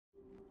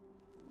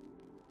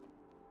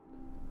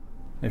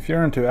If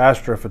you're into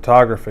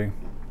astrophotography,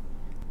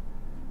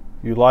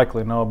 you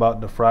likely know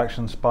about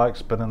diffraction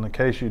spikes, but in the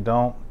case you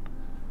don't,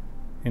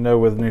 you know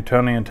with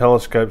Newtonian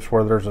telescopes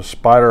where there's a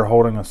spider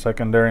holding a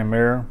secondary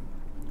mirror,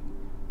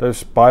 those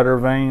spider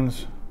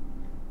veins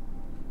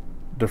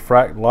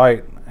diffract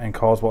light and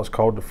cause what's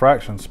called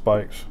diffraction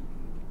spikes.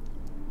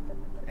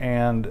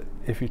 And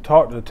if you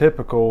talk to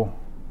typical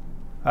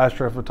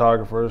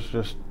astrophotographers,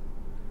 just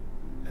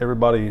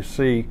everybody you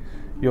see,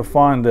 you'll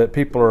find that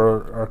people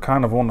are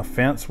kind of on the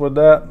fence with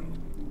that.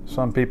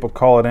 Some people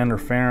call it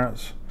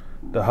interference.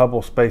 The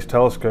Hubble Space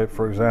Telescope,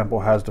 for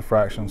example, has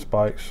diffraction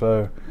spikes.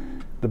 So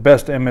the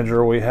best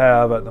imager we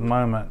have at the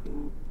moment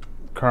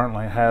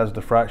currently has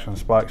diffraction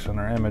spikes in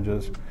their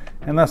images,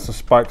 and that's the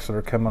spikes that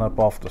are coming up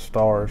off the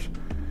stars.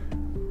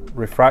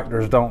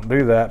 Refractors don't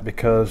do that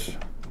because,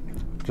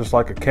 just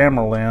like a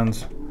camera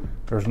lens,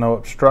 there's no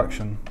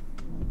obstruction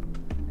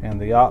in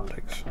the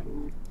optics.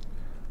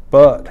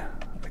 But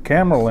a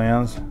camera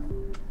lens,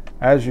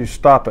 as you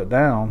stop it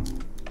down,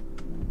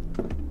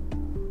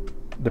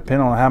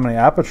 depending on how many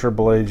aperture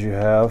blades you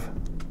have,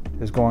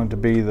 is going to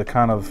be the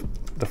kind of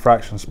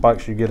diffraction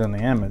spikes you get in the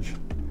image.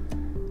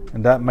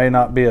 And that may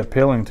not be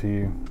appealing to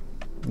you.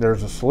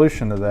 There's a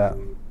solution to that.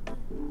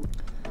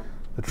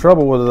 The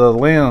trouble with the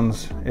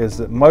lens is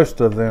that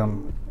most of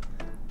them,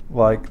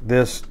 like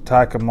this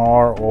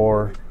Takumar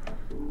or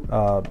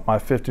my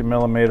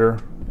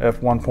 50mm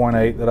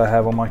f1.8 that I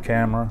have on my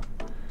camera,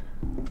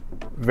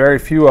 very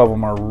few of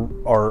them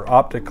are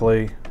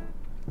optically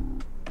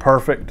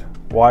perfect,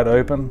 wide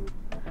open,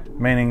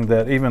 meaning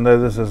that even though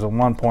this is a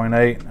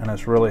 1.8 and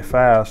it's really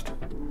fast,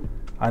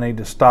 I need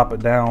to stop it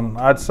down.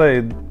 I'd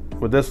say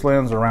with this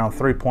lens around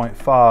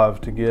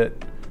 3.5 to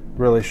get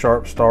really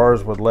sharp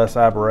stars with less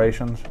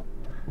aberrations.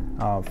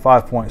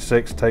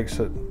 5.6 takes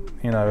it,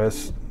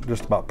 it's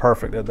just about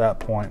perfect at that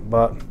point.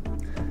 But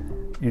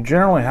you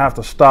generally have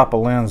to stop a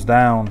lens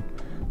down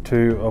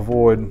to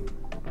avoid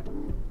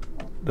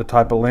the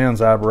type of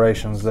lens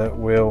aberrations that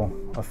will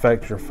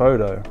affect your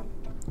photo.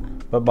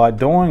 But by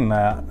doing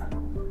that,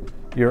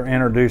 you're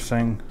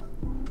introducing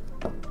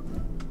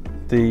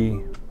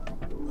the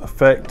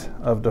effect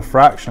of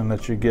diffraction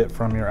that you get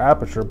from your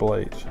aperture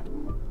blades.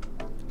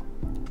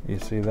 You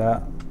see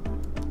that?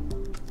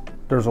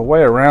 There's a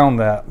way around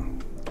that.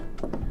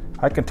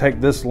 I can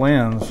take this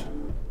lens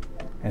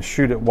and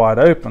shoot it wide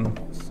open,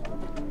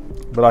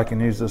 but I can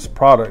use this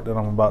product that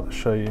I'm about to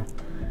show you.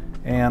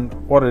 And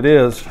what it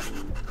is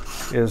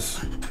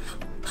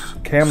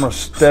camera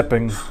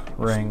stepping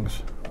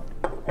rings.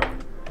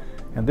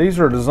 And these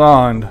are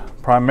designed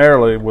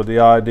primarily with the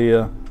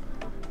idea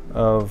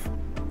of,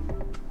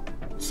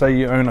 say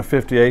you own a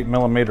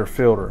 58mm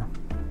filter,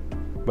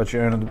 but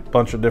you own a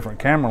bunch of different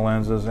camera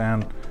lenses,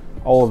 and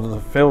all of the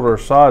filter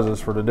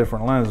sizes for the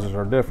different lenses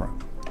are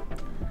different.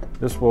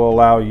 This will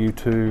allow you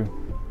to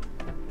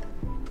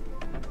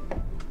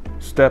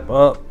step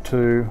up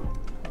to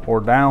or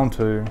down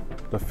to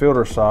the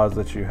filter size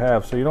that you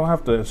have, so you don't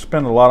have to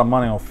spend a lot of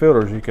money on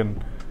filters. You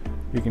can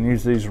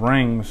use these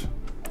rings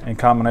in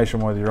combination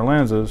with your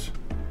lenses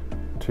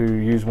to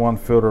use one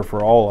filter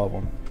for all of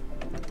them.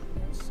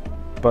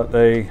 But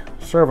they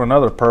serve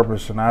another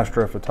purpose in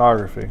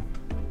astrophotography,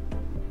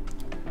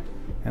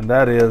 and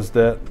that is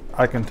that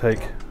I can take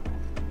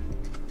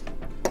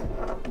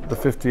the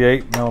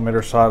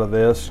 58mm side of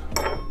this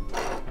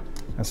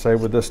and say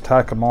with this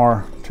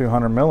Takumar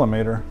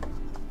 200mm,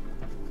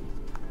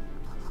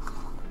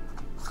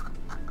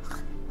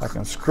 I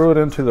can screw it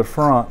into the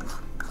front.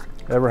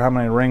 Ever how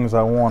many rings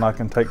I want, I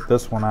can take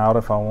this one out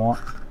if I want,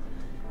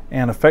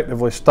 and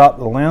effectively stop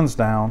the lens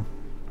down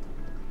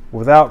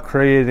without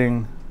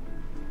creating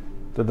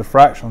the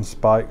diffraction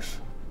spikes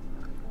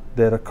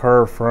that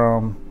occur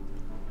from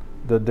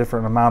the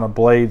different amount of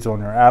blades on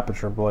your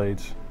aperture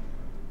blades.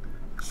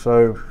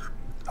 So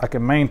I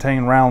can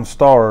maintain round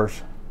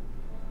stars,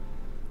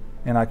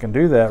 and I can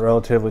do that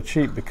relatively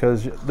cheap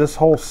because this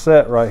whole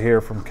set right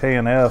here from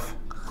K&F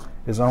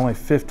is only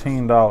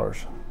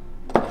 $15.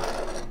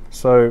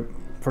 So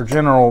for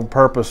general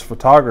purpose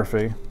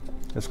photography,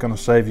 it's going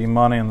to save you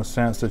money in the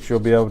sense that you'll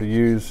be able to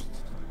use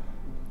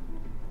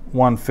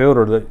one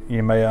filter that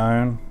you may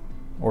own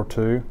or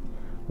two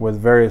with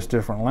various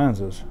different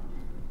lenses.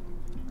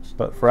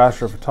 But for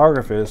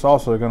astrophotography, it's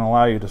also going to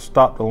allow you to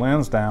stop the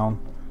lens down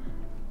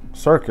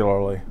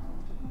circularly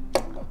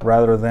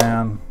rather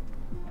than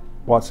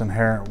what's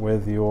inherent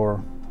with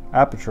your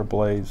aperture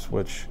blades,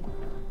 which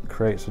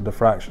creates a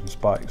diffraction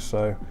spike.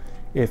 So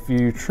if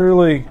you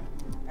truly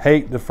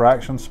hate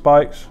diffraction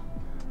spikes,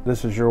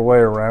 this is your way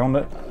around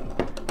it,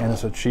 and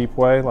it's a cheap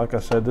way. Like I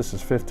said, this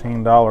is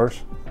 $15.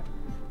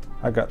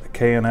 I got the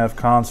K&F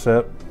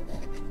concept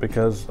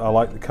because I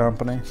like the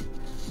company.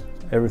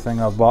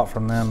 Everything I've bought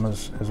from them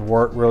has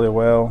worked really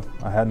well.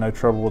 I had no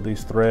trouble with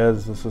these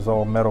threads. This is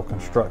all metal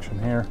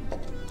construction here,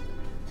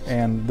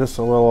 and this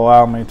will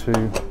allow me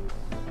to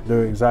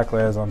do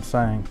exactly as I'm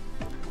saying.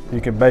 You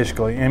can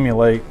basically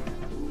emulate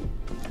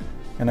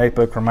an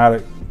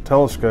apochromatic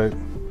telescope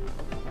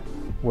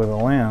with a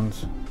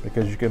lens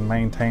because you can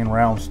maintain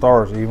round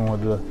stars even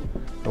with the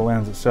the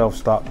lens itself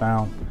stop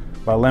down.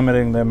 By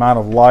limiting the amount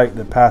of light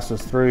that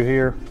passes through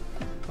here,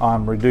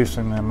 I'm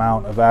reducing the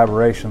amount of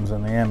aberrations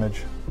in the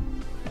image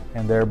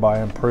and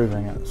thereby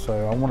improving it.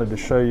 So I wanted to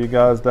show you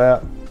guys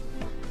that,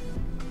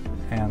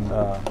 and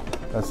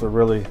that's a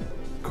really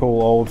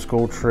cool old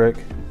school trick,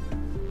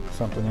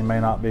 something you may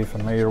not be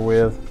familiar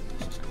with.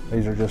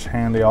 These are just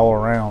handy all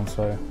around,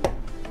 so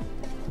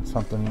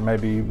something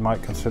maybe you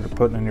might consider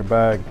putting in your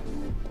bag.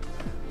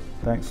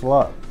 Thanks a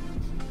lot.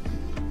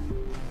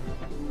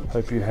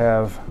 Hope you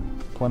have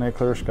plenty of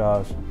clear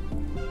skies.